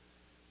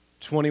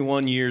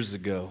21 years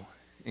ago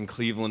in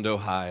Cleveland,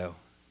 Ohio,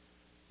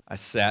 I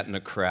sat in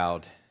a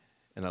crowd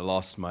and I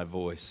lost my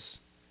voice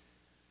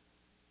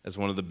as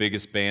one of the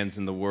biggest bands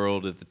in the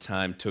world at the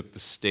time took the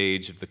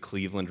stage of the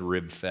Cleveland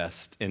Rib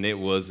Fest, and it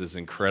was as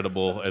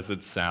incredible as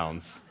it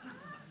sounds.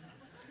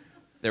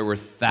 There were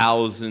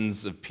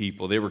thousands of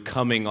people. They were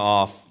coming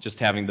off just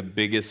having the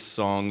biggest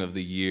song of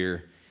the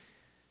year,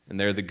 and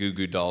there the Goo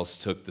Goo Dolls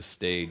took the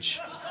stage.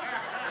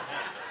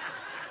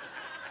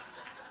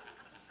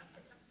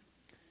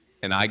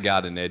 And I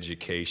got an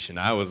education.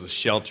 I was a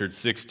sheltered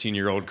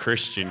 16-year-old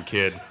Christian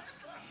kid.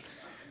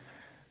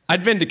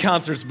 I'd been to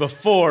concerts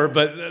before,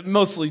 but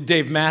mostly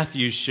Dave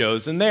Matthews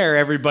shows, and there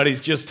everybody's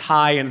just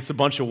high, and it's a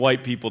bunch of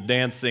white people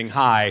dancing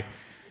high,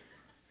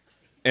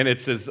 and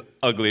it's as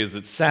ugly as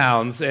it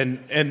sounds.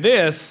 And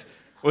this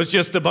was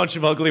just a bunch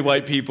of ugly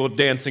white people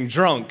dancing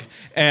drunk,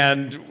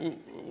 and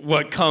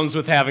what comes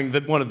with having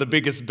one of the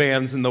biggest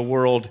bands in the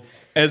world.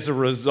 As a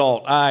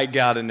result, I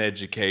got an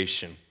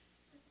education.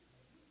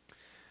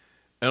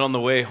 And on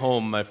the way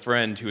home, my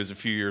friend, who was a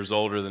few years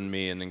older than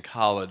me and in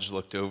college,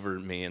 looked over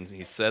at me and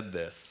he said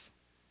this: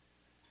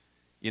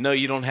 "You know,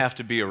 you don't have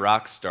to be a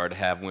rock star to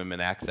have women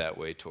act that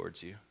way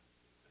towards you."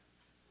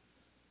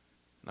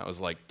 And I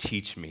was like,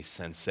 "Teach me,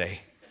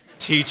 sensei.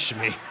 Teach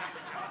me."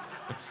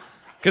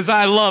 Because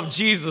I love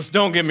Jesus,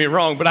 don't get me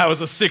wrong, but I was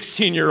a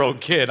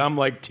 16-year-old kid. I'm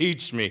like,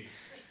 "Teach me." He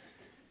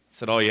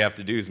said, "All you have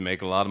to do is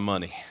make a lot of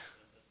money."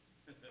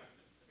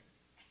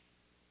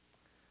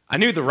 I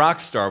knew the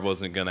rock star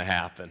wasn't going to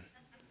happen.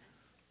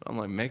 I'm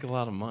like, make a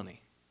lot of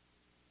money.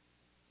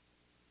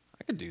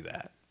 I could do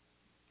that.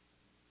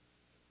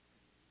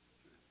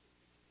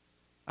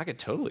 I could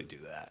totally do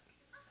that.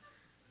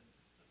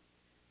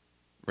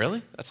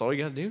 Really? That's all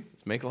you got to do?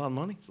 Is make a lot of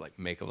money? It's like,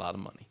 make a lot of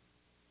money.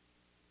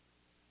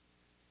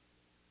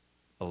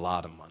 A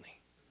lot of money.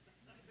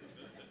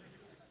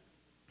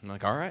 I'm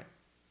like, all right.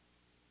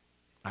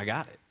 I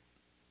got it.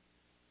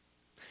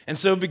 And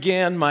so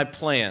began my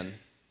plan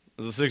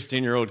as a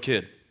 16-year-old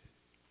kid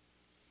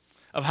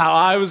of how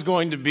I was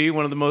going to be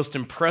one of the most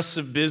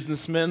impressive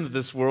businessmen that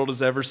this world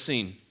has ever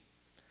seen.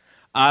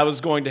 I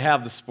was going to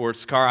have the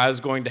sports car. I was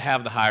going to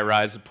have the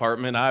high-rise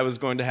apartment. I was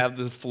going to have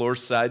the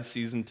floor-side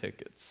season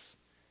tickets.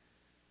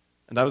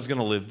 And I was going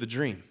to live the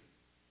dream.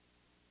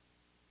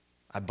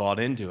 I bought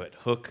into it,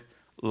 hook,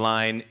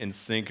 line, and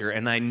sinker.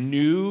 And I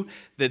knew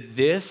that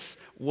this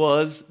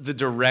was the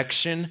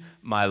direction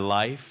my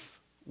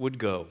life would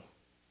go.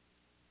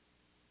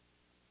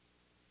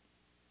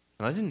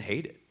 And I didn't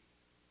hate it.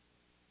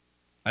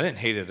 I didn't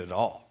hate it at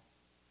all.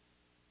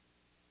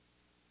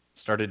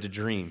 Started to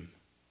dream.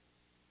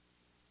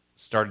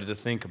 Started to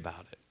think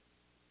about it.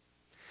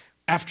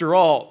 After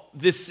all,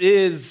 this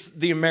is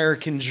the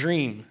American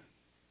dream.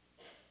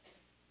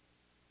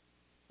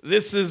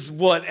 This is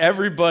what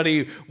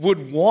everybody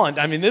would want.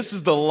 I mean, this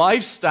is the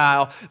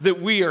lifestyle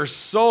that we are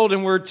sold,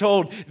 and we're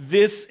told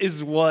this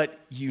is what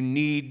you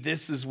need,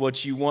 this is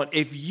what you want.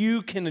 If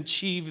you can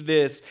achieve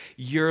this,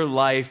 your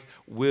life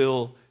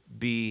will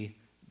be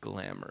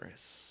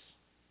glamorous.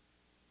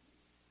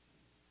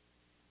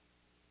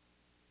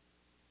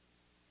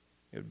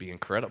 It would be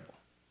incredible.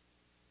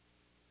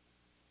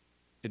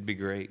 It'd be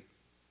great.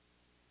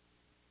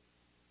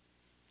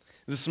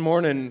 This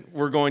morning,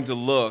 we're going to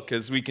look,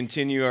 as we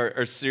continue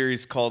our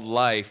series called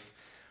Life,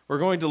 we're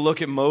going to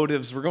look at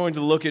motives, we're going to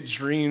look at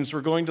dreams,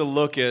 we're going to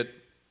look at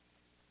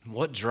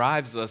what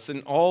drives us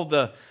and all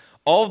the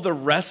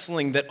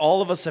wrestling that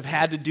all of us have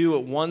had to do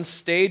at one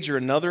stage or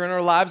another in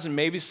our lives, and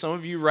maybe some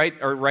of you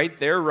are right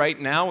there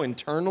right now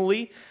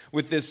internally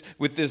with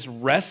this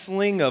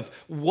wrestling of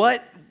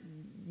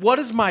what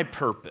is my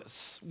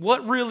purpose?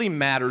 What really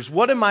matters?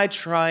 What am I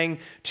trying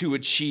to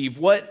achieve?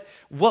 What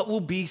will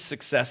be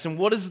success? And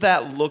what does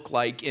that look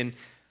like? And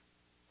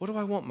what do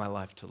I want my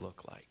life to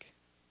look like?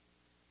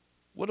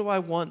 What do I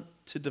want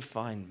to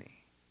define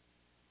me?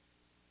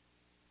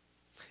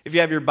 If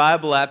you have your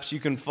Bible apps, you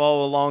can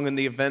follow along in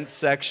the events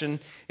section.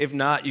 If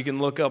not, you can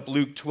look up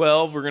Luke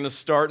 12. We're going to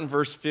start in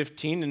verse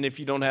 15. And if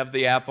you don't have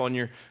the app on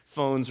your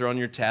phones or on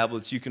your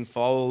tablets, you can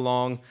follow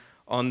along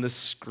on the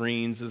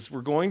screens as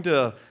we're going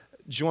to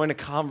join a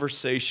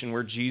conversation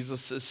where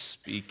Jesus is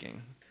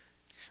speaking.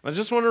 I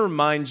just want to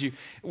remind you,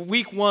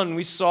 week 1,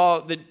 we saw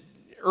that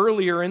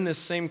earlier in this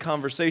same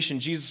conversation,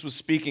 Jesus was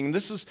speaking.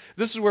 This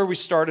is where we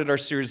started our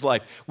series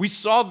Life. We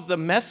saw that the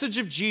message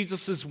of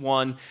Jesus is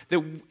one,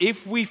 that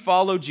if we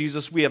follow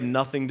Jesus, we have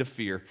nothing to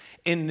fear.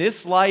 In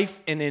this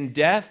life and in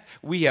death,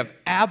 we have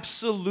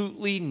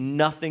absolutely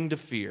nothing to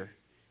fear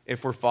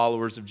if we're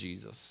followers of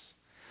Jesus.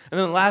 And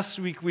then last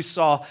week we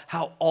saw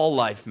how all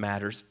life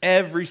matters.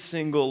 Every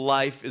single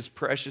life is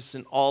precious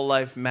and all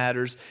life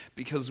matters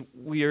because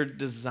we are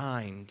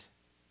designed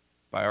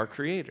by our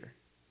Creator.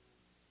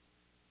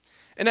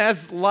 And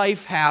as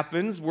life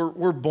happens,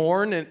 we're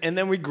born and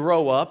then we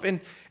grow up. And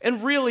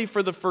really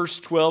for the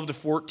first 12 to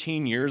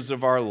 14 years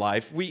of our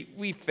life,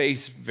 we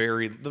face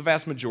the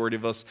vast majority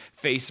of us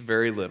face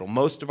very little.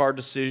 Most of our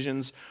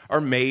decisions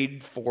are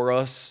made for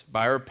us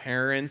by our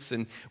parents,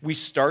 and we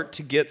start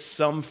to get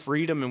some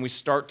freedom and we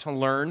start to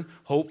learn,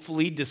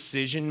 hopefully,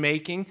 decision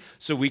making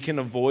so we can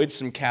avoid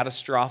some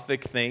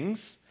catastrophic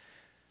things.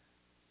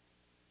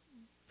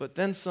 But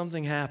then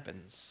something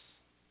happens.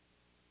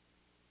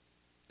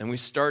 And we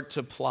start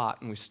to plot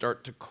and we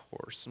start to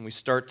course and we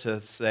start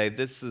to say,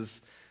 this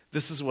is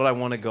what I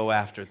want to go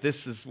after.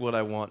 This is what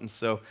I want. And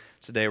so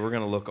today we're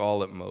going to look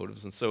all at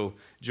motives. And so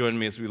join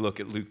me as we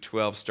look at Luke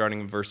 12, starting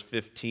in verse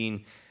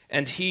 15.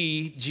 And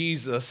he,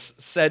 Jesus,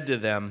 said to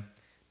them,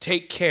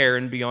 "Take care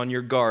and be on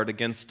your guard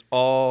against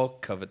all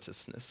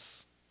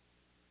covetousness.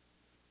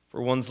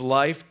 For one's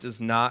life does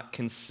not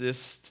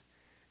consist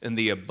in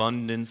the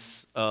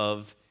abundance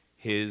of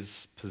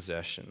his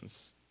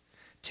possessions.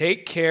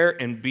 Take care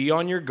and be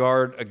on your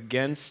guard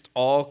against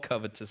all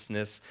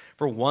covetousness,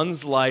 for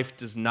one's life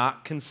does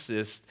not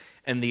consist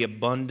in the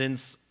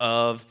abundance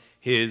of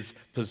his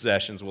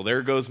possessions." Well,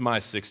 there goes my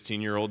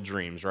 16-year-old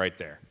dreams right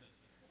there.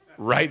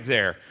 Right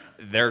there.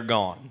 They're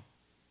gone.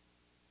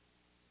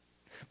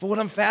 But what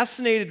I'm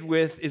fascinated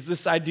with is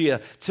this idea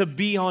to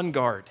be on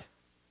guard.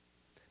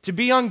 To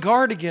be on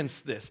guard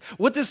against this.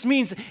 What this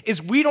means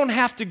is we don't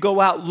have to go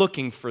out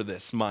looking for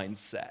this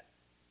mindset.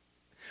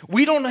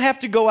 We don't have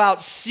to go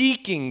out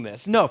seeking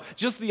this. No,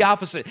 just the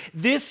opposite.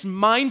 This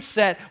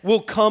mindset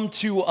will come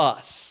to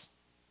us.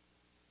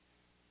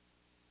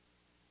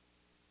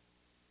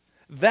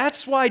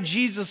 That's why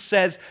Jesus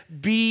says,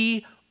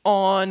 be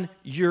on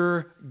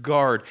your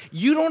guard.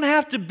 You don't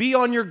have to be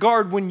on your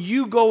guard when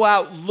you go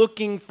out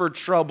looking for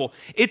trouble.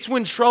 It's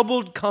when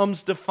trouble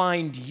comes to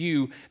find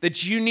you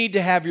that you need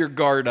to have your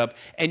guard up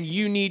and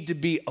you need to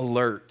be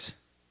alert.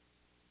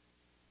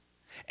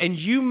 And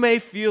you may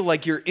feel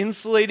like you're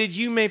insulated.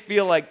 You may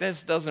feel like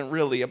this doesn't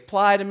really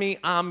apply to me.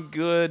 I'm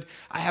good.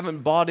 I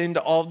haven't bought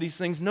into all of these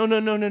things.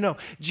 No.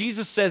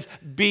 Jesus says,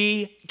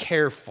 be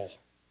careful.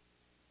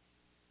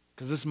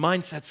 Because this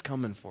mindset's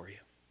coming for you.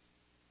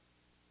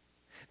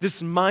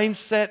 This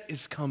mindset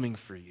is coming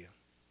for you.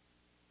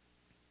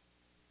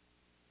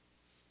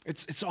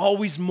 It's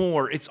always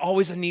more. It's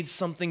always I need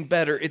something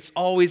better. It's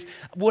always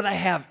what I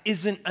have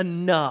isn't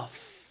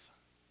enough.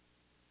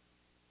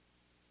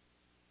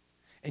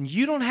 And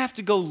you don't have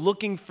to go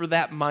looking for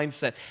that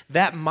mindset.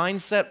 That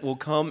mindset will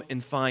come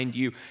and find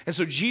you. And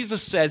so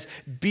Jesus says,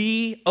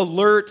 be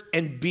alert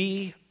and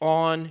be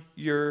on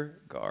your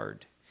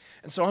guard.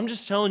 And so I'm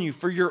just telling you,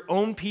 for your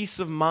own peace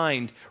of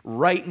mind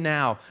right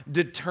now,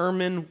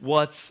 determine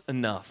what's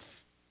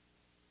enough.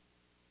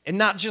 And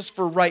not just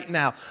for right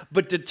now,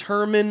 but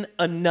determine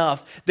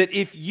enough that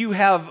if you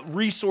have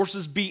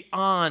resources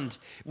beyond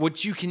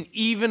what you can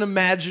even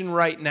imagine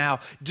right now,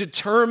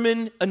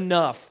 determine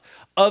enough.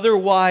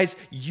 Otherwise,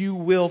 you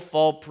will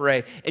fall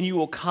prey, and you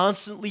will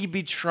constantly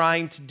be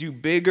trying to do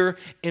bigger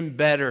and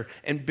better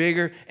and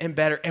bigger and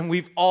better. And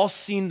we've all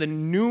seen the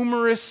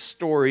numerous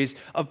stories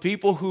of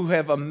people who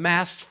have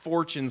amassed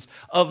fortunes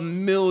of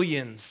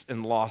millions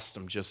and lost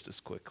them just as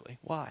quickly.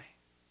 Why?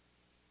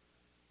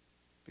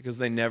 Because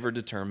they never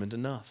determined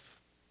enough.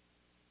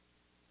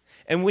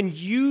 And when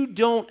you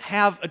don't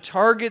have a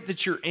target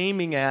that you're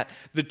aiming at,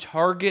 the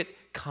target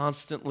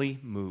constantly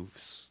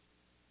moves.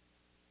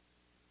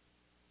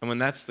 And when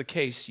that's the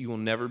case, you will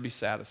never be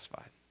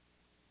satisfied.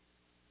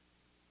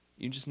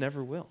 You just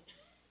never will.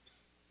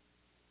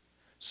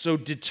 So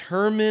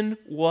determine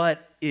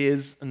what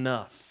is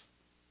enough.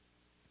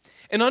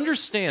 And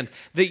understand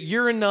that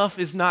your enough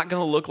is not going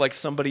to look like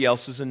somebody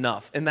else's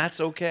enough, and that's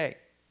okay.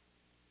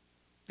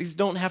 These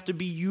don't have to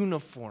be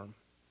uniform.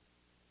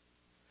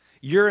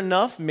 Your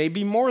enough may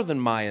be more than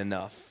my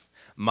enough.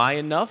 My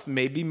enough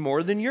may be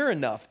more than your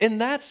enough, and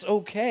that's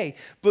okay.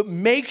 But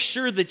make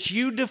sure that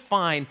you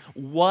define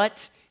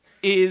what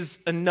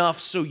is enough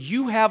so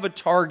you have a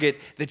target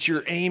that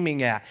you're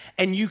aiming at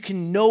and you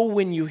can know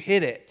when you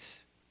hit it.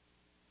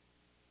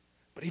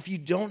 But if you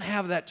don't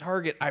have that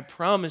target, I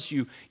promise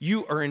you,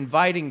 you are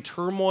inviting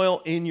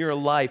turmoil in your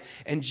life.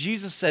 And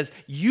Jesus says,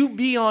 you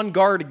be on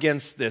guard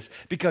against this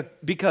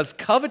because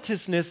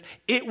covetousness,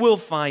 it will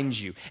find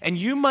you. And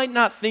you might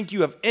not think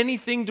you have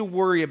anything to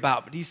worry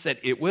about, but he said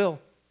it will.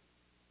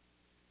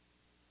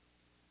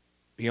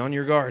 Be on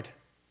your guard.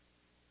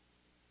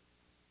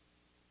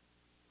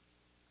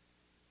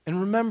 And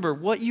remember,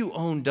 what you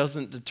own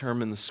doesn't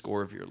determine the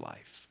score of your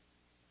life.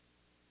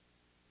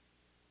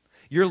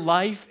 Your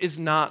life is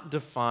not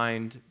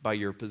defined by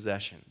your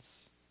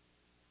possessions.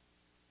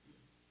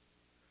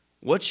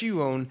 What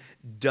you own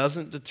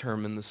doesn't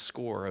determine the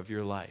score of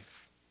your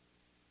life.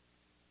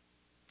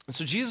 And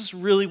so Jesus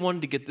really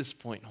wanted to get this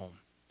point home.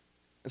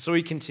 And so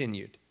he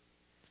continued.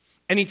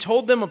 And he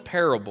told them a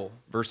parable,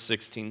 verse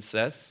 16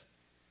 says,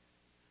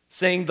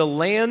 saying, the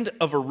land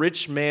of a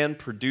rich man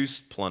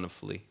produced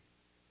plentifully.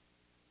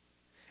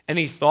 And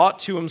he thought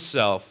to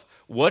himself,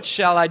 what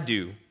shall I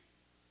do?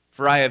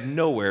 For I have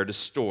nowhere to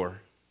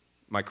store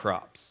my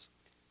crops.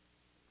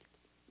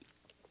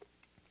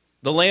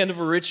 The land of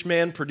a rich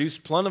man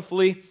produced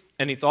plentifully,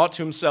 and he thought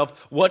to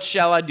himself, what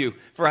shall I do?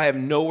 For I have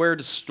nowhere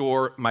to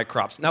store my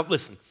crops. Now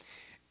listen,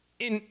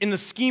 in the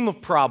scheme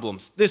of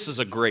problems, this is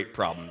a great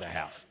problem to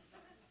have,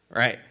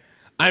 right?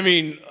 I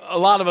mean, a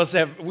lot of us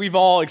we've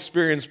all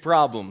experienced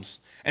problems,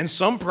 and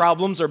some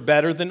problems are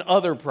better than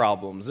other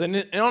problems.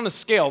 And on a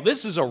scale,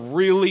 this is a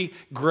really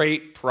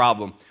great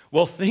problem.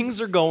 Well,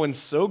 things are going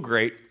so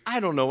great, I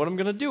don't know what I'm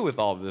going to do with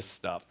all this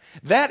stuff.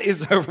 That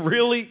is a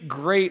really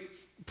great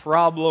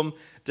problem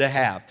to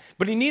have.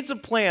 But he needs a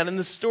plan. In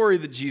the story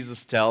that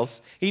Jesus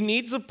tells, he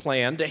needs a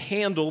plan to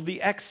handle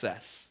the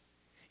excess.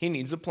 He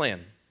needs a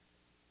plan.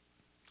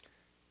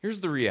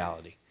 Here's the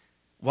reality.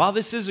 While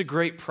this is a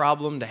great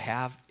problem to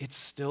have, it's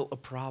still a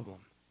problem.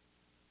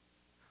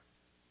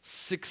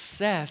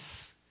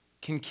 Success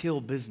can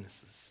kill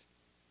businesses.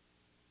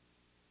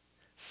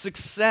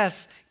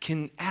 Success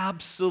can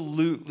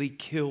absolutely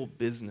kill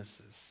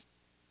businesses.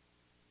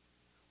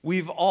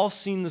 We've all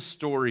seen the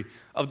story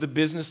of the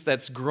business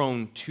that's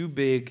grown too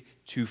big,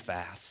 too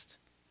fast,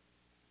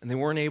 and they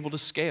weren't able to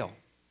scale.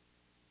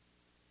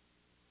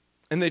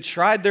 And they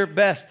tried their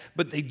best,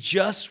 but they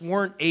just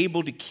weren't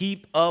able to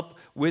keep up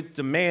with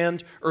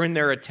demand, or in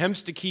their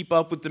attempts to keep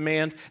up with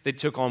demand, they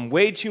took on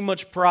way too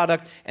much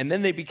product, and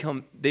then they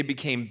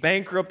became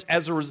bankrupt.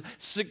 As a result,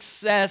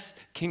 success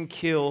can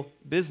kill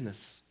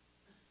business.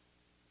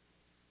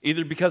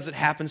 Either because it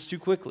happens too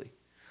quickly,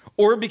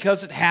 or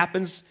because it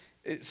happens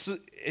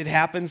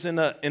in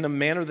a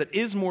manner that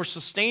is more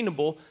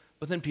sustainable,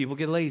 but then people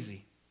get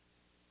lazy.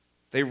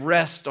 They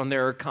rest on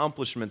their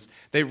accomplishments.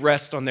 They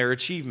rest on their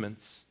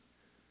achievements.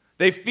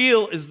 They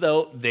feel as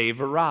though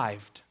they've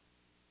arrived,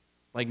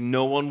 like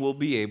no one will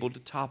be able to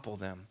topple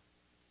them.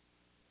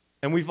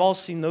 And we've all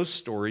seen those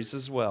stories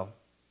as well.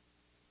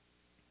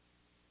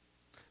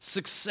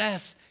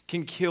 Success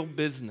can kill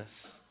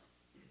business,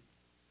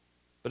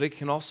 but it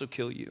can also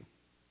kill you.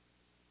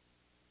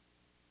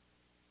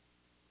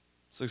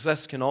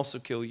 Success can also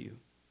kill you.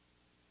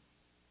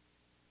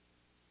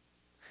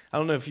 I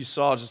don't know if you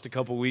saw just a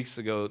couple weeks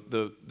ago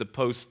the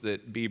post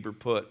that Bieber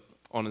put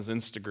on his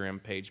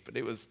Instagram page, but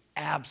it was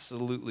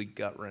absolutely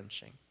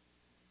gut-wrenching.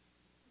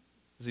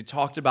 As he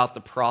talked about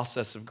the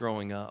process of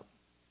growing up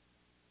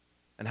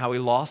and how he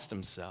lost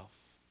himself.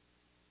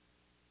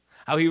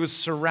 How he was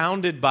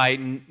surrounded by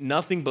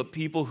nothing but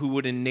people who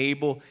would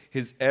enable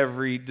his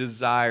every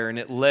desire, and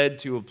it led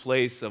to a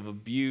place of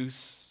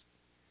abuse,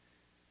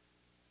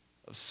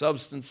 of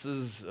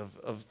substances,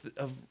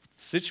 of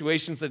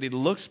situations that he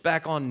looks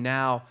back on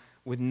now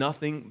with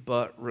nothing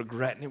but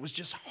regret. And it was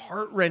just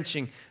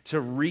heart-wrenching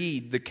to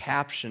read the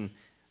caption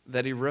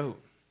that he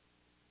wrote.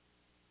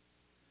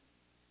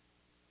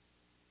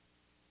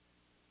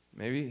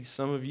 Maybe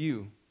some of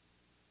you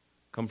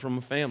come from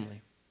a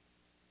family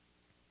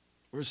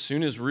where as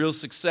soon as real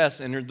success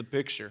entered the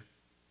picture,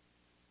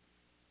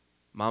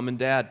 mom and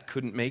dad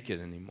couldn't make it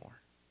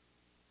anymore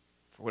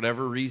for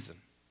whatever reason.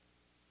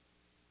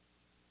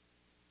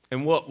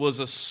 And what was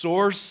a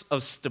source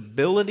of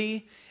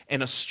stability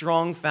and a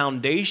strong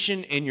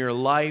foundation in your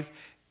life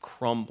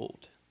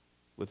crumbled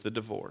with the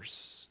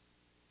divorce.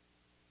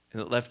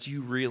 And it left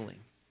you reeling.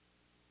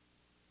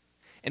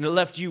 And it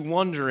left you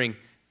wondering,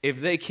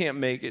 if they can't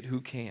make it,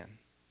 who can?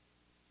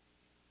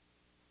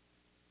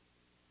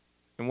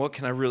 And what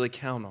can I really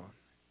count on?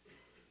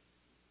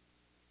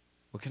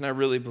 What can I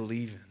really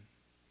believe in?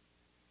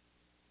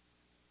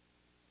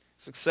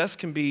 Success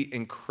can be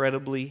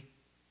incredibly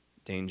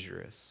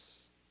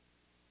dangerous.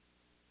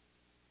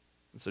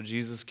 And so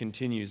Jesus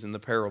continues in the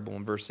parable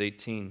in verse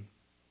 18.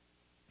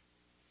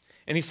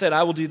 And he said,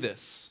 I will do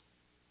this.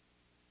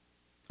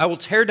 I will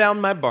tear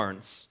down my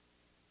barns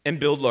and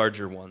build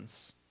larger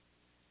ones.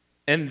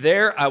 And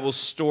there I will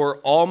store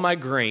all my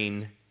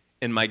grain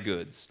and my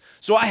goods.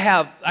 So I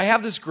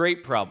have this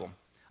great problem.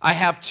 I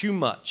have too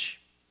much.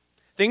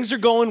 Things are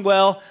going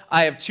well.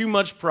 I have too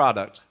much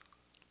product.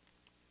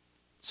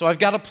 So I've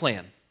got a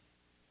plan.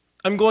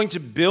 I'm going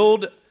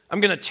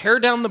to tear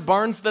down the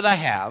barns that I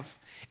have,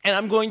 and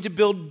I'm going to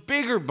build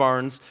bigger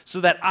barns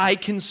so that I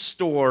can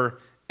store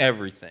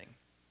everything.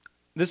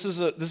 This is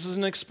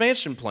an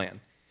expansion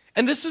plan.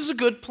 And this is a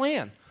good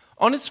plan.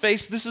 On its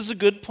face, this is a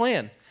good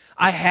plan.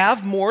 I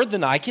have more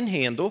than I can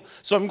handle,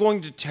 so I'm going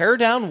to tear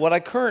down what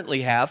I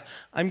currently have.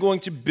 I'm going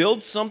to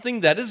build something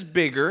that is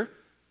bigger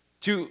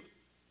to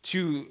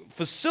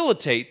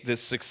facilitate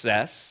this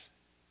success,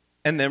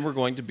 and then we're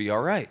going to be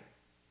all right.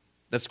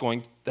 That's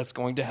going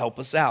to help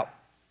us out.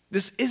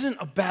 This isn't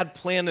a bad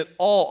plan at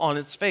all on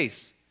its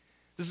face.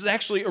 This is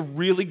actually a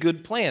really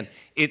good plan.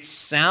 It's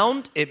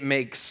sound, it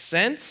makes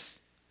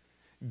sense.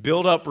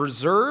 Build up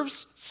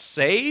reserves,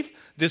 save.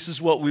 This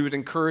is what we would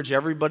encourage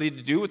everybody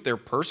to do with their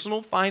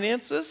personal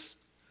finances.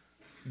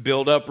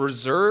 Build up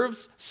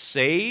reserves,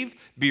 save,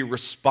 be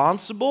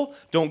responsible.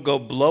 Don't go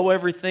blow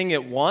everything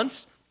at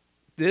once.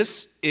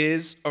 This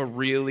is a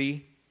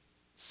really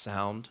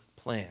sound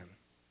plan.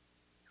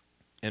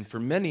 And for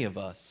many of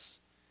us,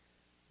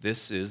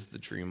 this is the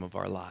dream of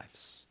our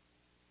lives.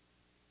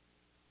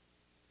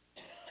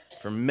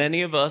 For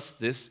many of us,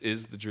 this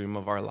is the dream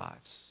of our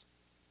lives.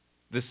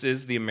 This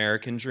is the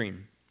American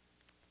dream.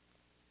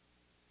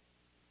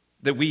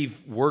 That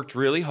we've worked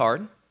really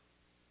hard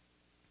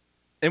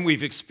and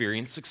we've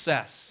experienced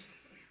success.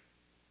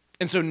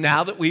 And so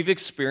now that we've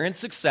experienced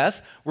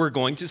success, we're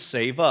going to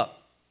save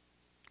up.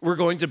 We're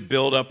going to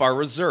build up our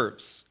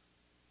reserves.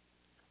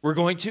 We're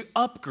going to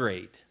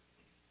upgrade.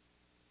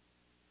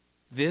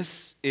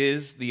 This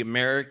is the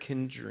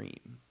American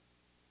dream.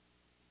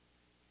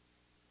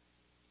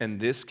 And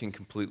this can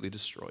completely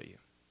destroy you.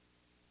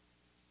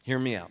 Hear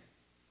me out.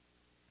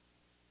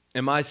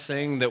 Am I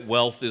saying that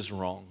wealth is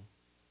wrong?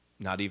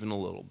 Not even a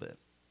little bit.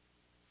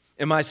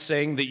 Am I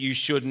saying that you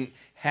shouldn't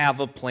have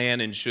a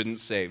plan and shouldn't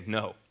save?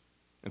 No.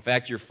 In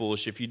fact, you're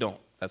foolish if you don't.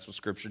 That's what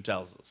Scripture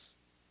tells us.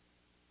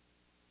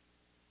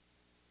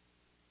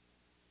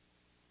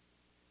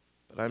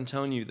 But I'm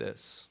telling you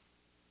this,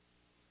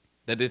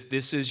 that if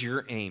this is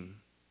your aim,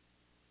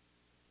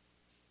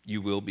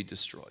 you will be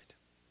destroyed.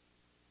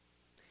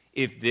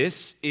 If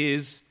this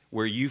is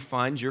where you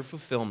find your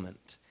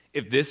fulfillment,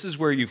 if this is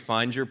where you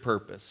find your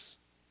purpose,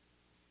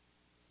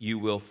 you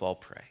will fall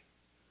prey.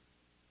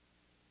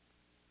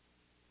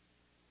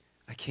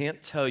 I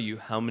can't tell you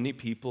how many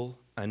people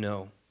I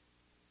know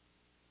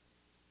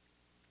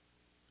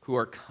who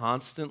are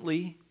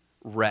constantly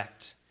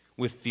wrecked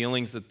with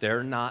feelings that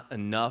they're not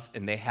enough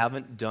and they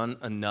haven't done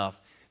enough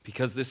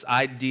because this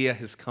idea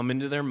has come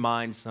into their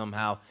mind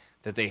somehow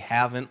that they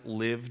haven't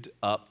lived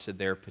up to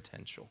their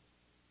potential.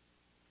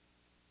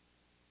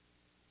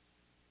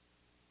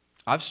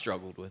 I've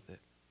struggled with it.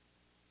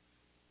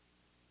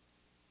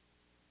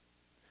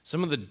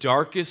 Some of the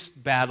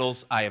darkest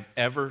battles I have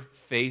ever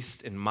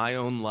faced in my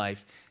own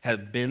life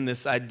have been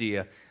this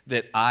idea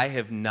that I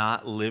have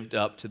not lived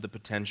up to the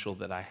potential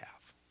that I have.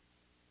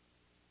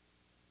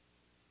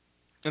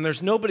 And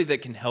there's nobody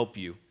that can help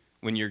you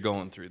when you're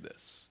going through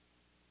this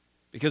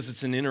because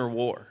it's an inner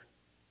war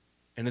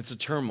and it's a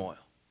turmoil.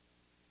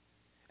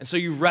 And so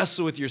you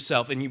wrestle with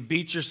yourself and you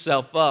beat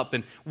yourself up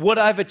and what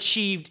I've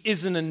achieved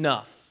isn't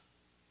enough.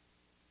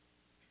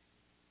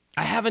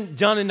 I haven't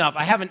done enough.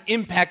 I haven't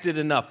impacted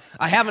enough.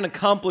 I haven't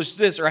accomplished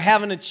this or I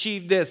haven't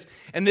achieved this.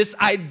 And this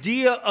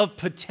idea of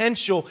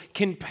potential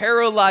can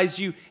paralyze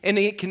you and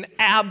it can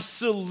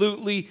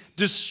absolutely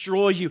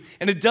destroy you.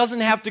 And it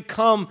doesn't have to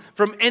come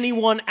from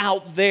anyone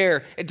out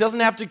there. It doesn't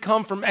have to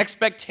come from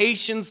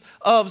expectations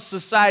of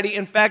society.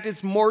 In fact,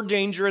 it's more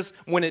dangerous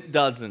when it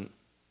doesn't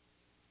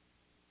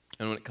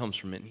and when it comes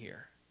from in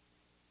here.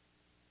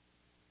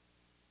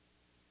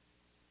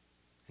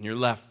 And you're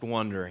left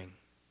wondering,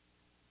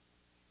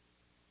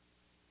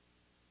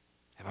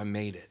 have I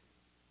made it?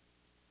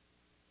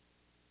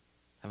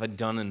 Have I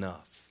done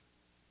enough?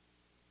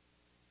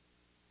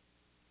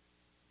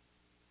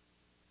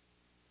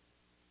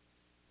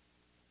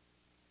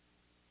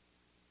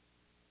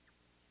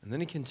 And then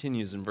he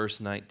continues in verse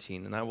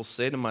 19, and I will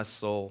say to my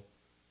soul,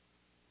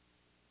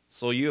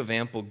 soul, you have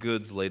ample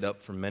goods laid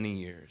up for many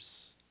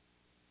years.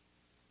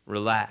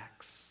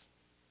 Relax,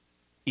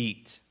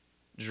 eat,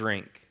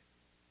 drink,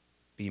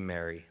 be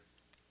merry.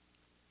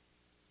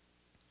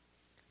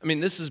 I mean,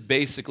 this is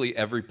basically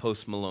every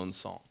Post Malone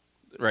song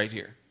right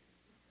here.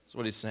 That's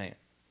what he's saying.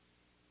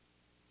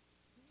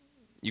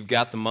 You've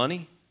got the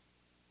money,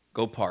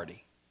 go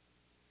party.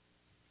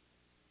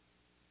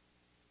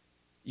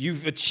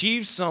 You've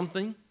achieved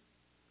something,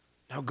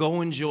 now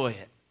go enjoy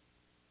it.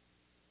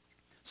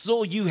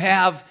 So you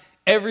have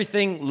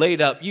everything laid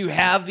up. You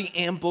have the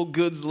ample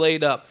goods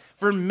laid up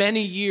for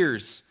many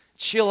years.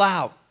 Chill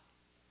out,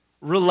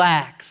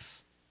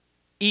 relax,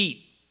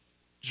 eat,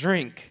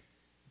 drink,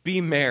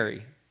 be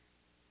merry.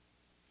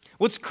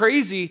 What's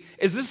crazy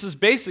is this is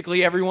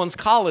basically everyone's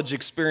college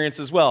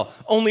experience as well,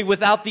 only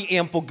without the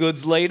ample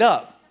goods laid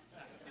up.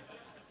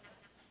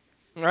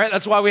 All right,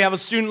 that's why we have a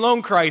student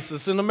loan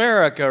crisis in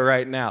America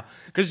right now,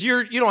 because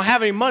you don't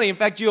have any money. In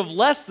fact, you have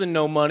less than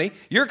no money.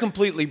 You're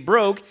completely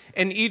broke,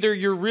 and either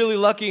you're really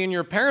lucky and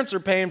your parents are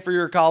paying for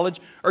your college,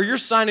 or you're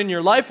signing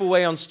your life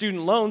away on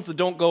student loans that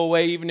don't go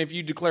away even if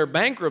you declare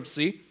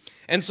bankruptcy.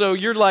 And so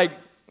you're like,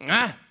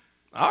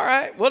 all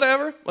right,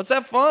 whatever, let's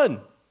have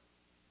fun.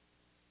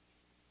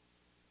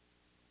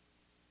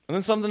 And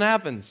then something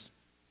happens.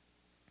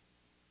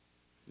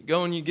 You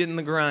go and you get in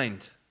the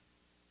grind.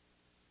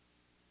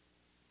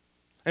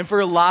 And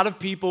for a lot of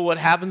people, what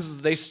happens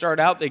is they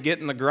start out, they get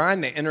in the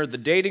grind, they enter the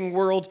dating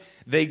world,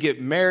 they get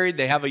married,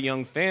 they have a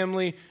young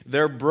family,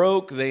 they're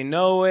broke, they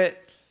know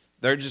it,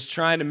 they're just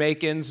trying to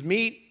make ends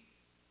meet.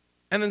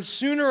 And then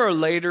sooner or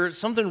later,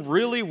 something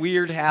really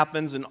weird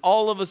happens, and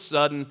all of a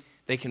sudden,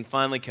 they can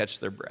finally catch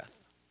their breath.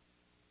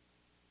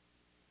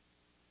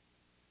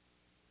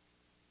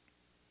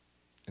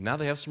 And now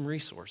they have some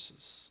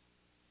resources.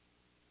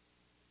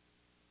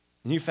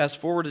 And you fast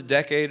forward a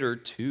decade or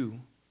two,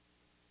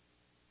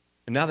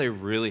 and now they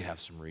really have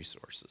some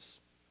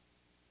resources.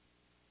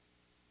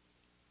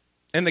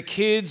 And the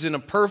kids in a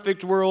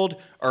perfect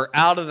world are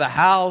out of the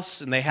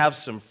house, and they have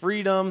some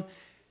freedom.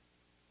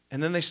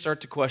 And then they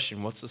start to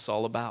question, what's this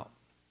all about?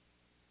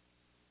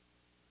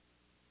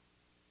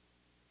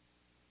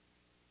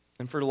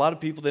 And for a lot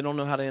of people, they don't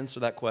know how to answer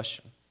that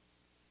question.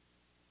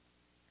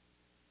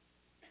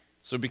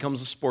 So it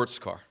becomes a sports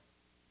car,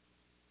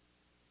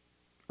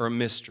 or a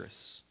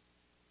mistress,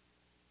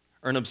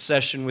 or an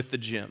obsession with the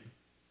gym,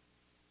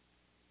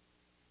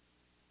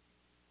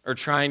 or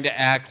trying to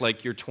act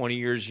like you're 20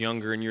 years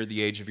younger and you're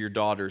the age of your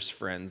daughter's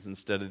friends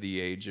instead of the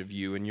age of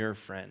you and your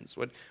friends.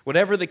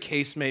 Whatever the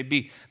case may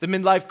be, the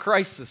midlife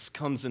crisis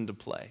comes into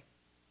play.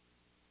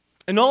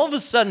 And all of a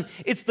sudden,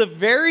 it's the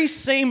very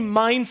same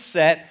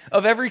mindset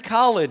of every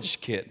college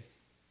kid.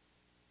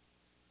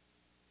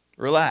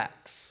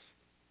 Relax.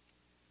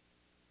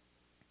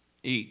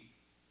 Eat.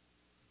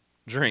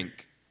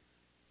 Drink.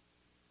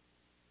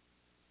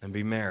 And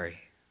be merry.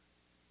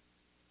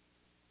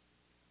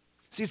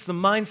 See, it's the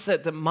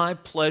mindset that my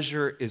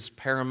pleasure is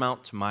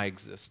paramount to my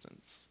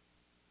existence.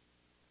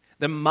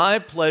 That my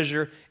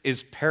pleasure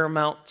is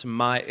paramount to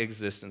my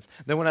existence.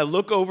 That when I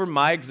look over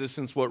my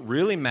existence, what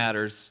really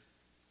matters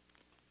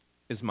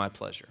is my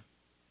pleasure.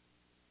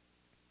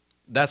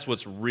 That's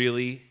what's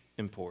really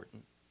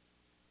important.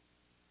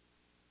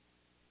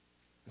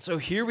 And so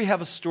here we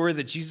have a story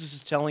that Jesus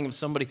is telling of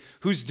somebody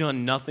who's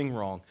done nothing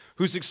wrong,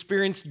 who's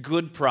experienced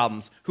good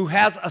problems, who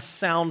has a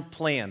sound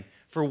plan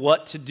for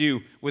what to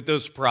do with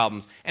those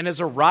problems, and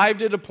has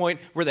arrived at a point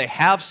where they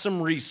have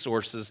some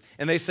resources,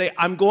 and they say,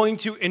 I'm going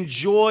to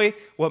enjoy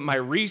what my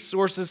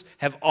resources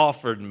have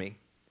offered me.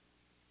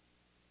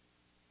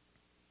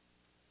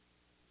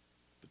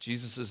 But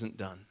Jesus isn't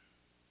done.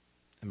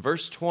 And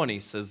verse 20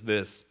 says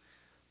this,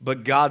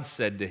 but God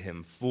said to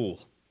him,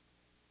 fool,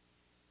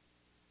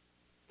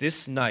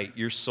 this night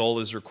your soul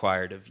is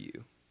required of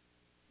you.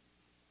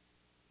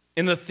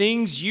 And the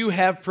things you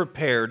have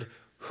prepared,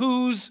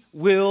 whose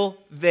will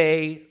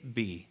they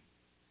be?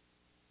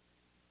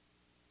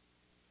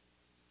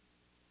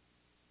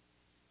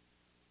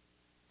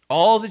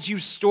 All that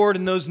you've stored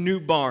in those new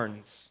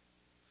barns,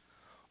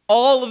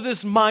 all of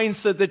this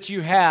mindset that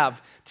you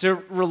have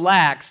to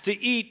relax,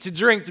 to eat, to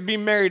drink, to be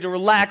merry, to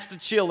relax, to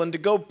chill, and to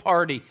go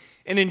party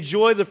and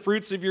enjoy the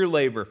fruits of your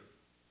labor.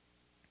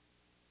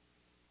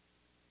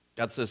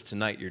 God says,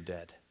 tonight you're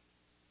dead.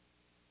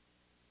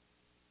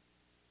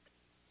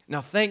 Now,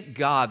 thank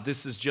God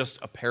this is just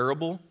a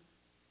parable.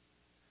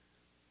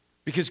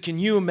 Because can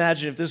you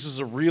imagine if this was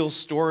a real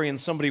story and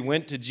somebody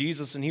went to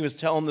Jesus and he was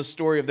telling the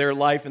story of their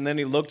life and then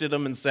he looked at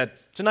them and said,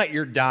 tonight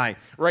you're dying,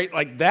 right?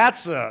 Like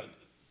that's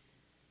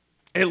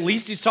at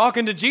least he's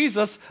talking to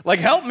Jesus. Like,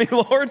 help me,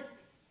 Lord.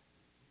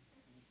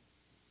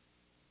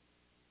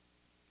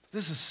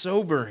 This is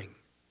sobering.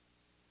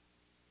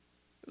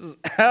 This is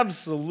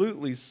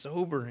absolutely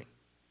sobering.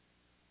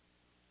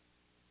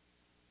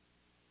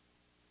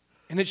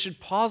 And it should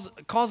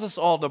cause us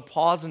all to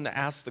pause and to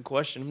ask the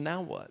question,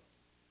 now what?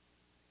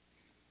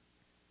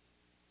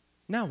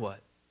 Now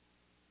what?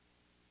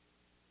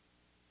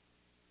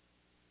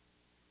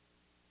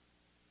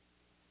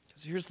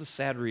 Because here's the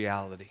sad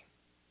reality.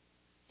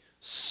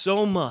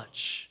 So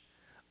much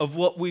of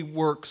what we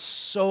work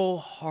so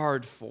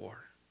hard for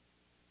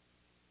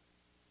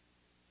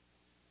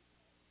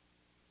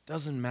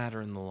doesn't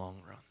matter in the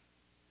long run.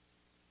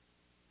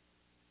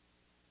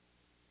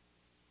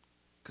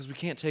 Because we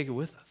can't take it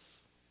with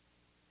us.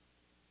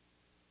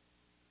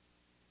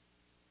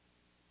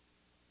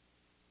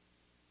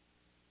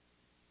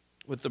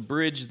 With the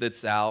bridge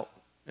that's out,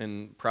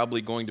 and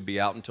probably going to be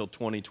out until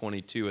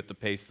 2022 at the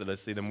pace that I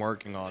see them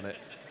working on it.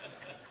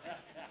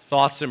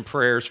 Thoughts and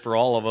prayers for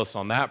all of us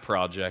on that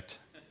project.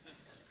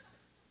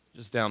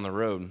 Just down the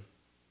road.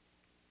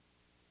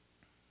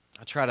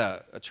 I try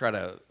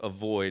to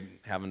avoid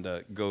having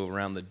to go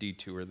around the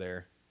detour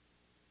there.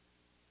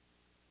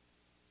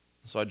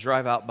 So I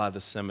drive out by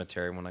the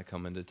cemetery when I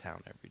come into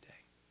town every day.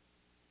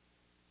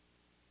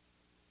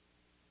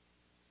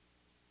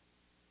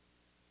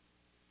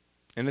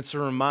 And it's a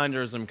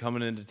reminder as I'm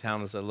coming into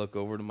town as I look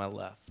over to my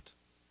left.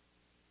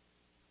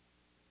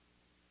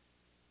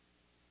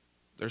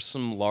 There's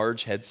some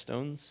large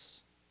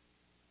headstones.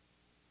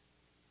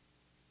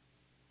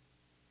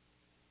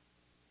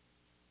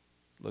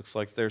 Looks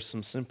like there's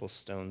some simple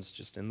stones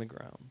just in the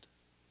ground.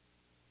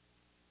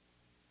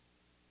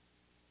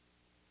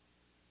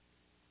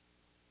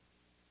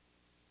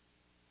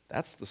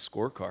 That's the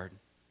scorecard.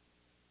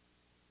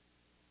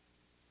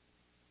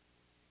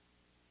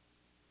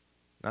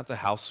 Not the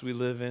house we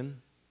live in,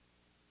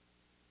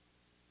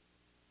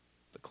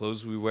 the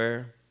clothes we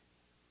wear,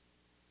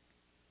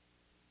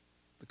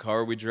 the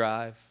car we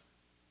drive,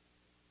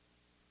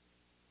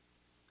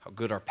 how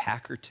good our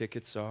Packer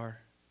tickets are.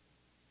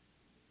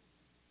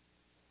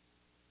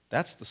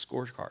 That's the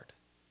scorecard.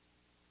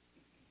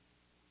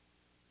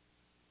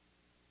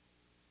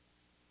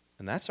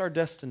 And that's our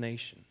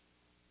destination.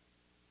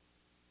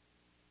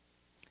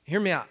 Hear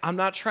me out. I'm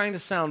not trying to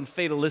sound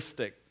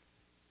fatalistic.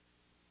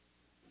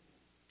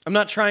 I'm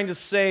not trying to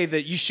say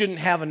that you shouldn't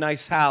have a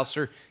nice house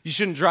or you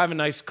shouldn't drive a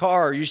nice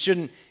car or you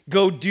shouldn't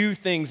go do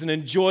things and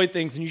enjoy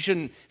things and you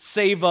shouldn't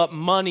save up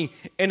money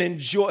and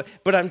enjoy.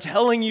 But I'm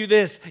telling you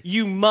this,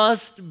 you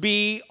must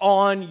be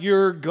on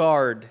your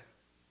guard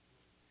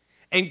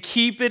and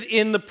keep it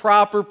in the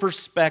proper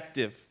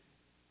perspective.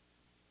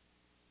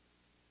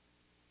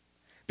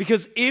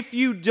 Because if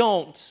you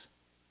don't,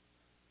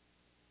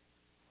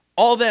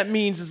 all that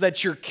means is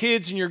that your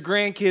kids and your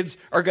grandkids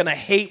are going to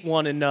hate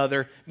one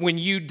another when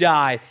you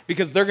die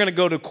because they're going to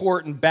go to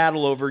court and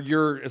battle over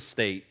your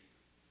estate.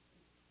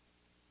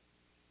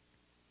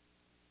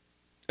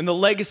 And the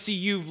legacy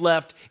you've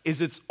left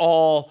is it's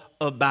all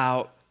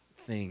about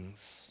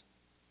things.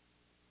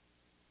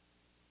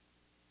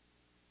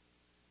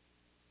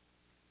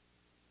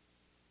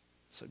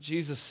 So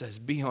Jesus says,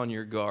 be on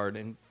your guard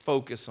and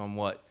focus on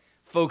what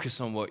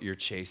you're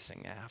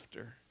chasing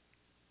after.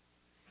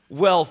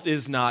 Wealth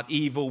is not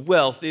evil.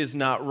 Wealth is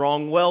not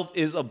wrong. Wealth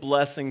is a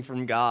blessing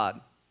from God.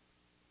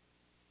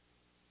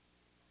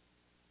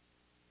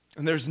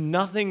 And there's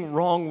nothing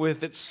wrong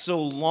with it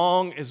so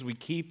long as we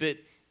keep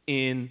it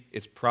in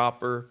its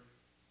proper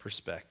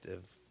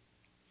perspective.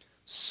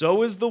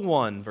 So is the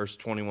one, verse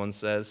 21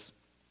 says,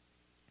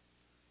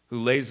 who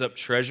lays up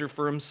treasure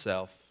for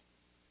himself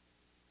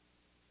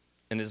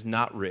and is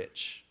not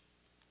rich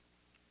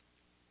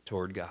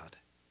toward God.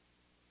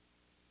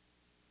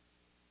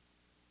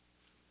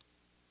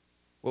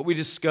 What we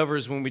discover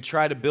is when we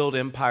try to build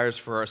empires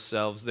for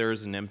ourselves, there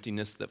is an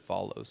emptiness that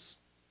follows.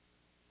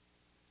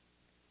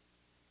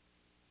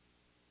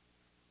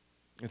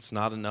 It's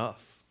not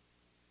enough.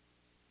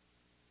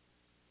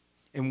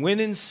 And when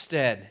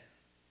instead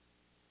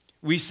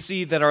we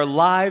see that our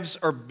lives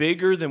are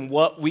bigger than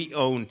what we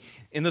own,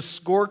 and the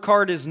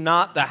scorecard is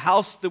not the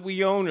house that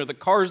we own or the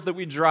cars that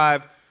we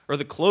drive or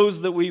the clothes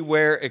that we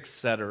wear,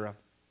 etc.,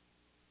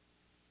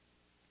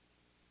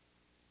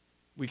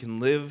 we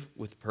can live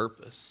with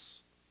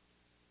purpose.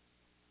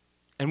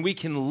 And we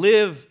can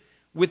live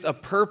with a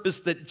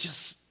purpose that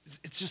just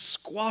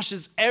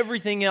squashes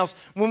everything else.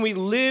 When we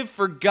live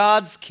for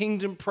God's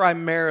kingdom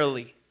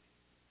primarily,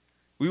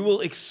 we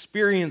will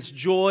experience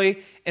joy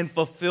and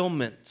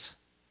fulfillment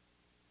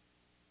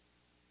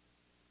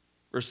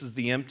versus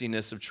the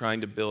emptiness of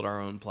trying to build our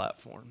own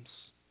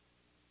platforms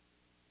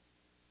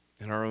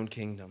and our own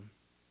kingdom.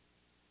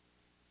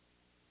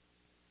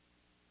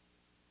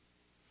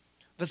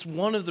 That's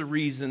one of the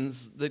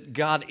reasons that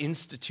God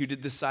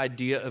instituted this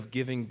idea of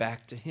giving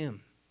back to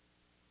Him.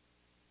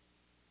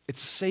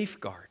 It's a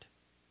safeguard.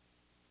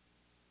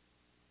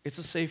 It's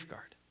a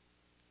safeguard.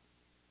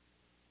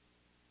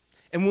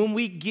 And when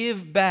we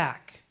give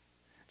back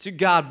to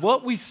God,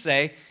 what we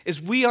say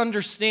is we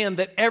understand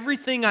that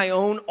everything I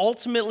own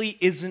ultimately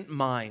isn't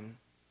mine.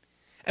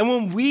 And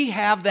when we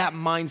have that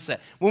mindset,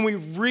 when we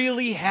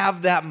really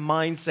have that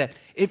mindset,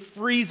 it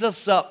frees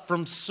us up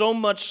from so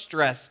much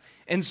stress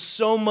and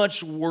so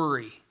much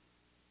worry.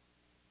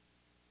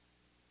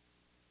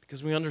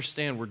 Because we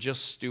understand we're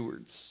just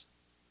stewards.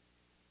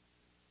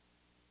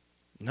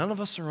 None of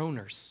us are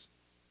owners.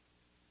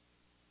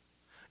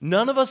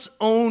 None of us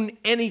own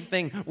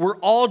anything. We're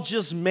all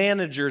just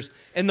managers.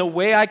 And the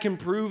way I can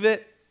prove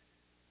it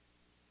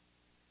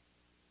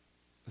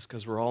is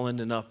because we're all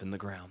ending up in the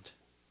ground.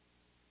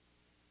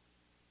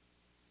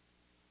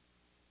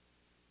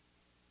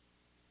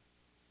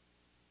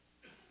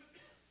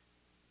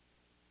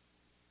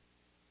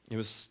 It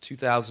was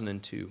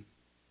 2002.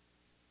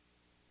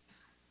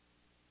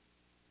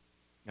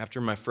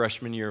 After my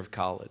freshman year of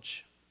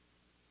college.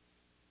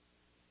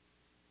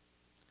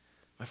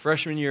 My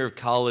freshman year of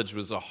college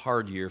was a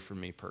hard year for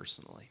me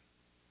personally.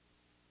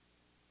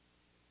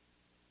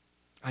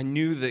 I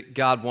knew that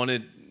God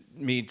wanted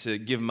me to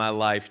give my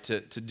life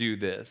to do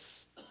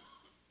this.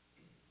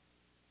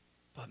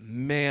 But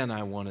man,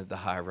 I wanted the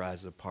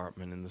high-rise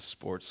apartment and the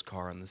sports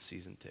car and the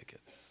season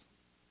tickets.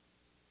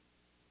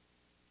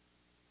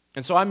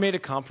 And so I made a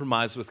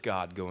compromise with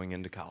God going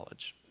into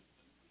college.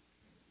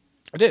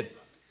 I did.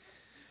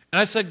 And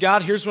I said,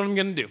 God, here's what I'm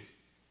going to do.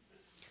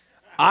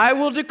 I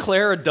will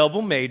declare a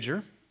double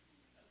major,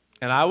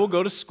 and I will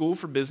go to school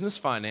for business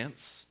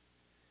finance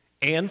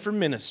and for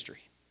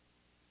ministry.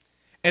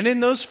 And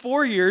in those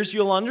 4 years,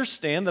 you'll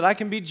understand that I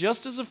can be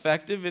just as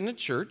effective in a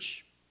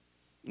church,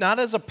 not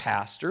as a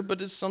pastor,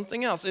 but as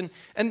something else. And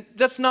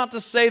that's not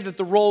to say that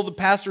the role of the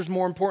pastor is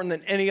more important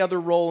than any other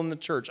role in the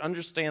church.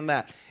 Understand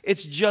that.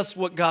 It's just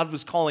what God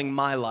was calling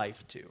my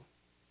life to.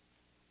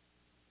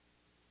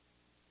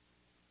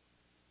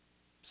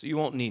 So you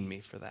won't need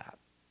me for that.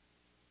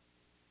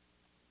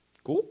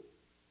 Cool?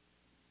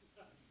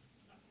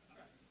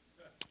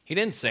 He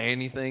didn't say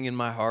anything in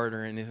my heart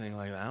or anything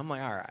like that. I'm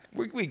like, all right,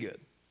 we good.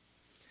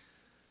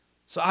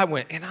 So I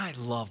went, and I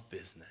love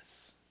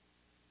business.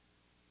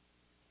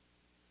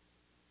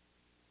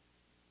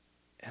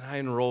 And I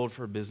enrolled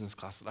for a business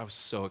class that I was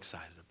so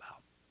excited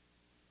about.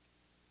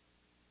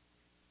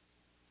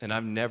 And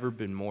I've never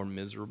been more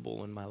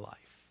miserable in my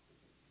life.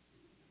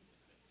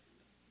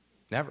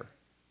 Never.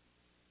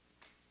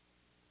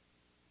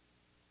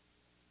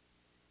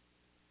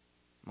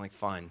 I'm like,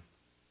 fine.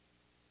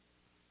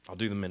 I'll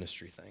do the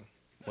ministry thing.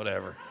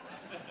 Whatever.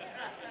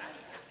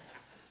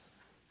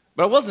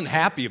 But I wasn't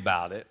happy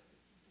about it.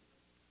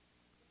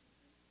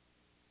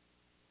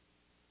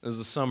 It was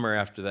the summer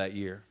after that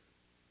year.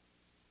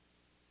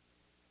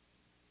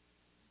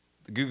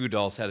 The Goo Goo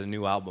Dolls had a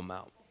new album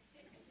out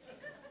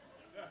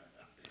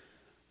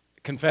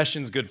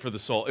Confession's good for the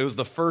soul. It was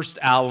the first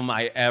album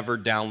I ever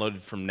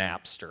downloaded from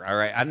Napster, all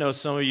right? I know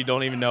some of you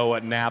don't even know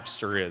what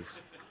Napster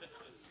is.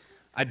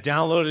 I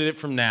downloaded it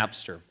from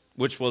Napster,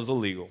 which was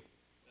illegal.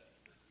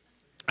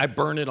 I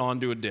burned it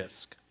onto a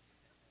disc.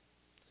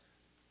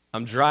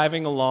 I'm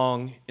driving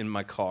along in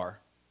my car.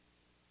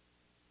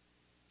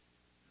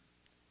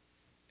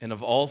 And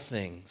of all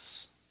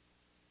things,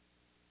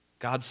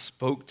 God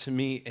spoke to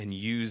me and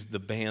used the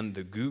band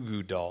The Goo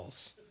Goo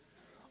Dolls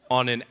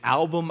on an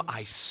album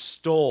I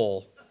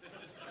stole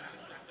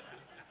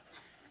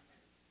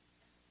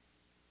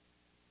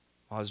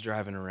while I was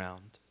driving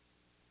around.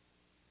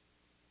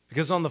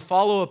 Because on the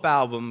follow-up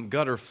album,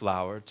 Gutter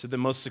Flower, to the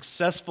most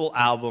successful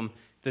album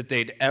that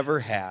they'd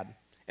ever had,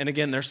 and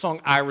again, their song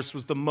Iris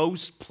was the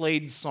most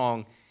played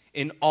song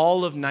in all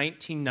of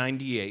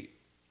 1998,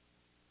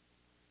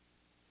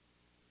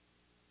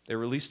 they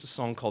released a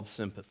song called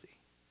Sympathy.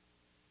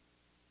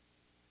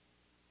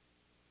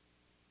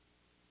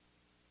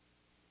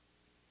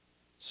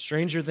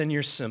 Stranger than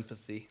your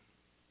sympathy.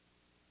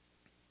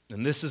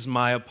 And this is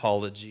my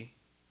apology.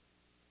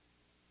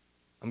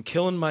 I'm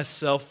killing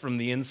myself from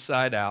the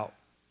inside out,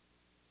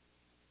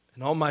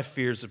 and all my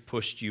fears have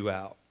pushed you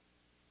out.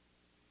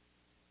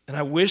 And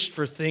I wished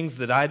for things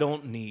that I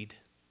don't need,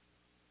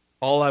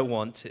 all I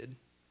wanted.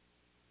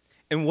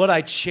 And what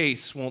I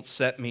chase won't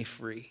set me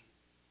free.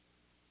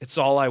 It's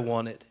all I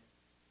wanted.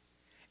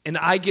 And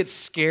I get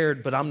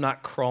scared, but I'm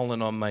not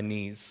crawling on my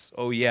knees.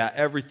 Oh yeah,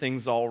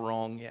 everything's all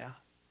wrong, yeah.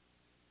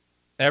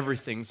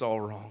 Everything's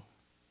all wrong.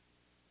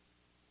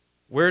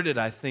 Where did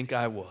I think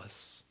I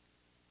was?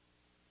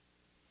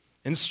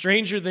 And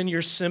stranger than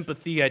your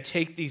sympathy, I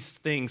take these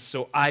things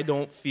so I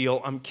don't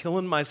feel. I'm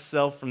killing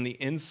myself from the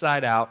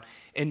inside out,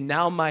 and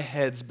now my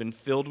head's been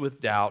filled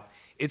with doubt.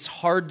 It's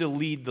hard to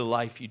lead the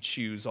life you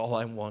choose, all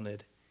I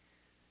wanted.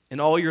 And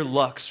all your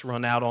luck's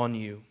run out on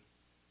you.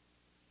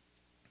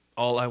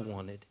 All I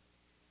wanted.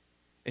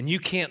 And you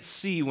can't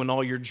see when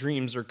all your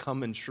dreams are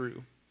coming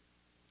true.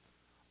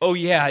 Oh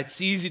yeah,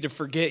 it's easy to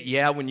forget,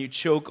 yeah, when you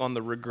choke on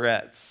the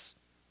regrets.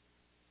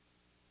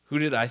 Who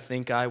did I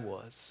think I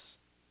was?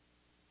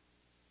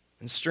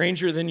 And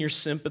stranger than your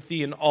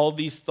sympathy and all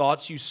these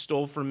thoughts you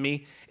stole from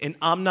me, and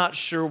I'm not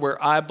sure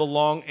where I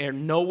belong,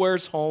 and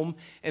nowhere's home,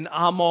 and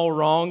I'm all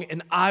wrong,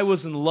 and I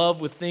was in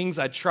love with things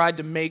I tried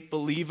to make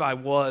believe I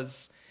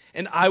was,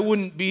 and I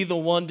wouldn't be the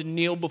one to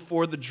kneel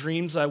before the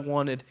dreams I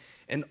wanted,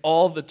 and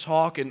all the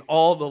talk and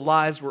all the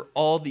lies were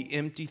all the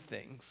empty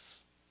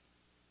things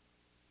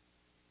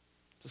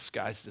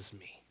disguised as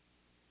me.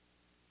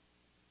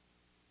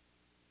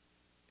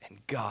 And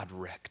God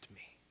wrecked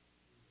me.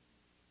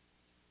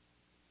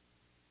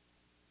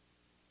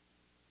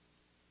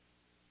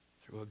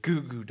 Through a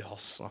Goo Goo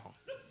Dolls song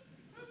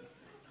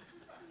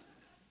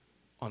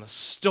on a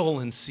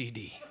stolen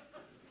CD.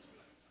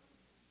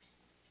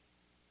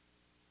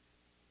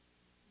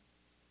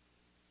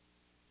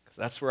 Because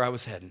that's where I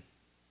was heading.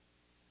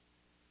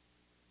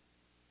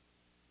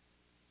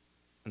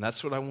 And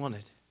that's what I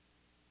wanted.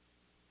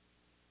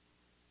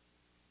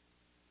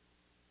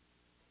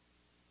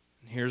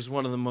 And here's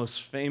one of the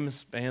most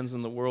famous bands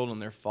in the world on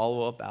their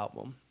follow-up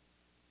album.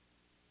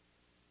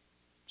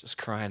 Just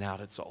crying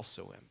out, it's all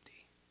so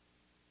empty.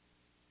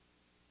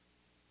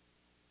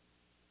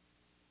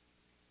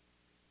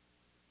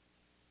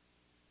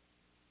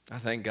 I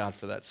thank God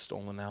for that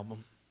stolen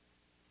album.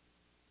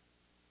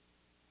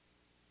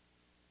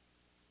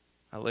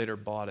 I later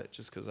bought it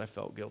just because I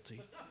felt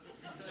guilty.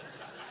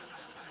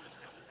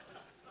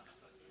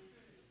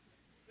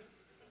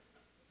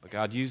 But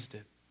God used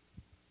it.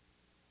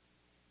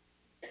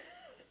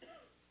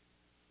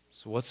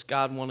 So what's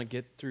God want to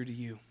get through to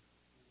you?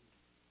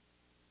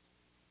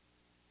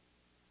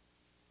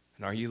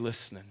 And are you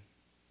listening?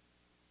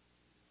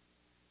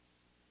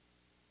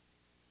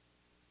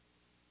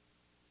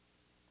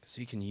 Because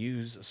He can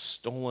use a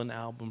stolen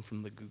album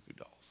from the Goo Goo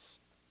Dolls.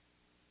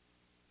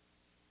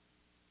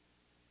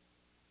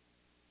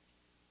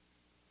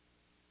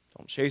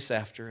 Don't chase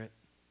after it.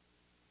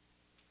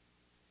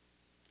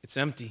 It's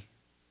empty.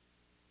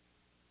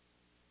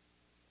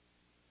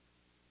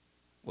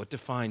 What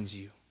defines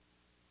you?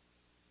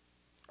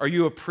 Are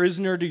you a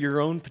prisoner to your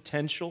own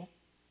potential?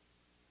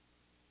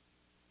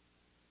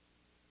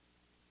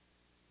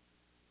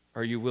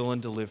 Are you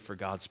willing to live for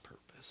God's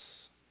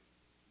purpose?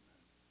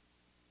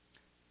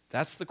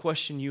 That's the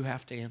question you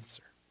have to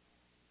answer.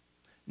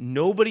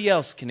 Nobody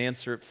else can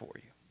answer it for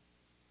you.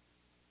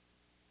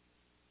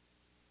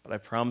 But I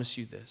promise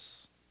you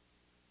this.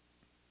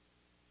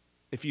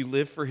 If you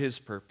live for His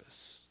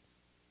purpose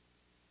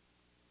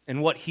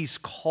and what He's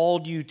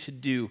called you to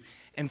do,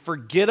 and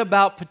forget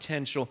about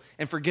potential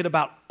and forget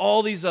about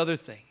all these other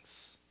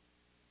things,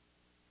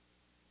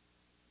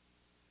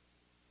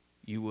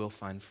 you will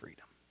find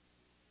freedom.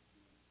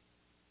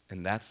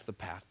 And that's the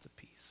path to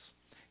peace.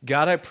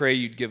 God, I pray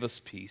You'd give us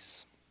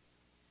peace.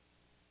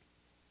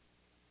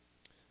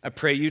 I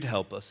pray You'd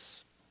help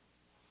us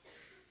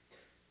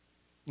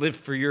live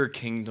for Your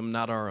kingdom,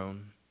 not our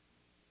own.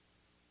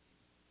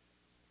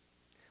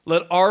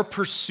 Let our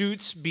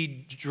pursuits be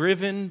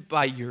driven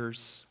by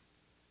Yours.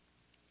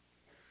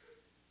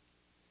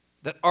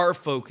 that our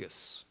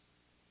focus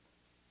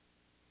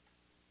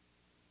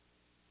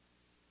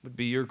would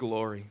be your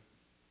glory.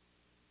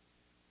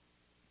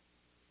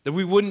 That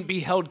we wouldn't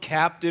be held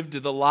captive to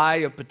the lie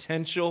of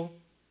potential.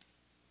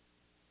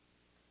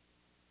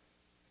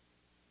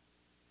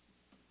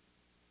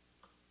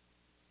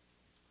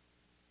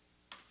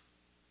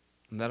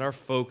 And that our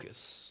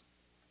focus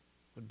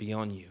would be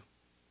on you.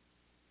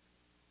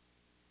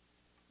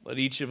 Let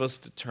each of us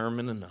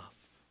determine enough.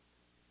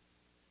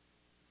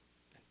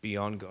 Be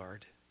on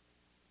guard.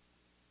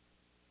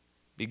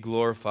 Be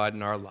glorified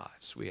in our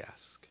lives, we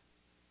ask.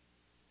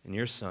 In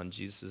your Son,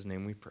 Jesus'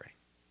 name we pray.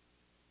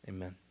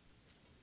 Amen.